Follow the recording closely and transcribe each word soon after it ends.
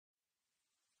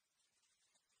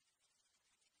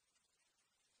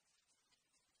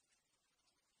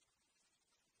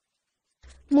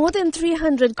More than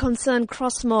 300 concerned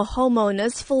Crossmoor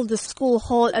homeowners filled the school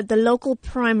hall at the local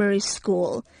primary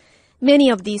school. Many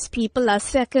of these people are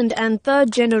second and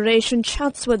third generation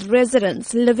Chatsworth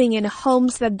residents living in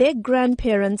homes that their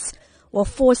grandparents were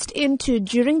forced into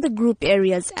during the Group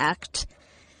Areas Act.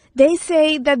 They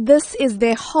say that this is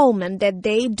their home and that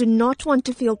they do not want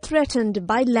to feel threatened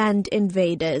by land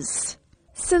invaders.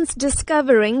 Since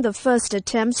discovering the first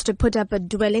attempts to put up a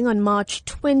dwelling on March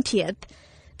 20th,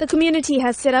 the community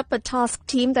has set up a task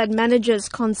team that manages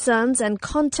concerns and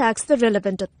contacts the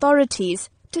relevant authorities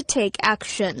to take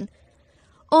action.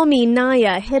 Omi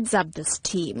Naya heads up this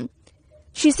team.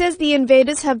 She says the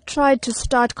invaders have tried to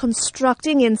start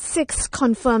constructing in 6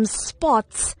 confirmed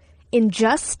spots in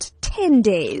just 10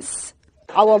 days.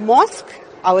 Our mosque,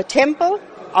 our temple,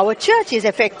 our church is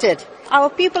affected.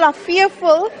 Our people are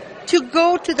fearful to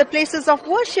go to the places of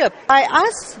worship. By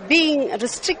us being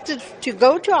restricted to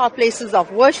go to our places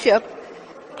of worship,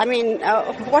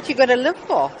 what you got to live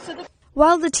for?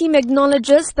 While the team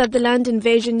acknowledges that the Land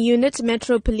Invasion Unit,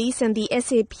 Metro Police and the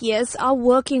SABC are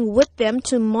working with them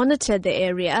to monitor the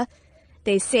area,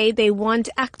 they say they want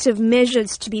active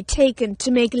measures to be taken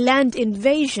to make land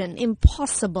invasion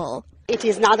impossible. It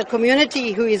is now the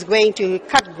community who is going to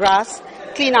cut grass,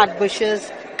 clean out bushes,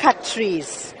 cut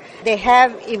trees. They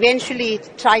have eventually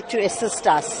tried to assist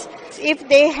us. If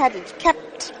they had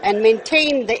kept and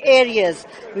maintained the areas,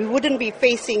 we wouldn't be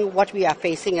facing what we are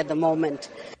facing at the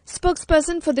moment.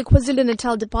 Spokesperson for the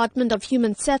KwaZulu-Natal Department of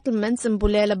Human Settlements,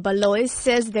 Mbulela Baloy,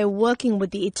 says they're working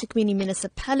with the eThekwini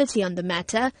municipality on the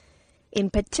matter, in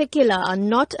particular are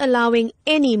not allowing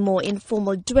any more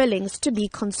informal dwellings to be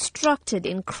constructed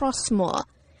in Crossmoor.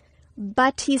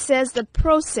 But he says the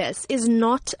process is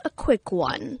not a quick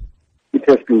one. It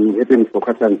has been happening for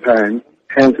quite some time.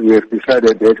 Hence, we have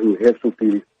decided that we have to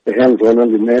be hands-on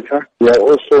on the matter. We are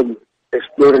also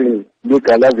exploring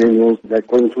legal avenues like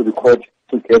going to the court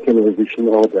to get an eviction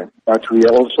order. But we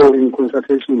are also in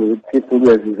consultation with people who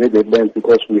have invaded land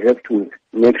because we have to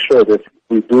make sure that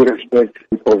we do respect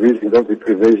the provisions of the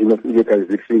Prevention of Illegal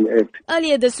Eviction Act.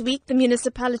 Earlier this week, the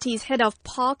municipality's head of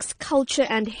Parks, Culture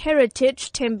and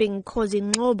Heritage, Tembing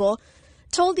Khozi-Ngobo,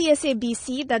 told the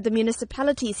SABC that the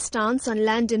municipality's stance on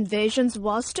land invasions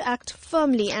was to act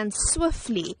firmly and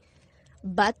swiftly.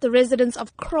 But the residents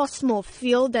of Crossmoor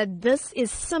feel that this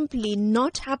is simply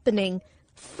not happening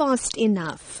fast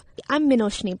enough. I'm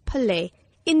Minoshni Pillay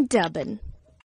in Durban.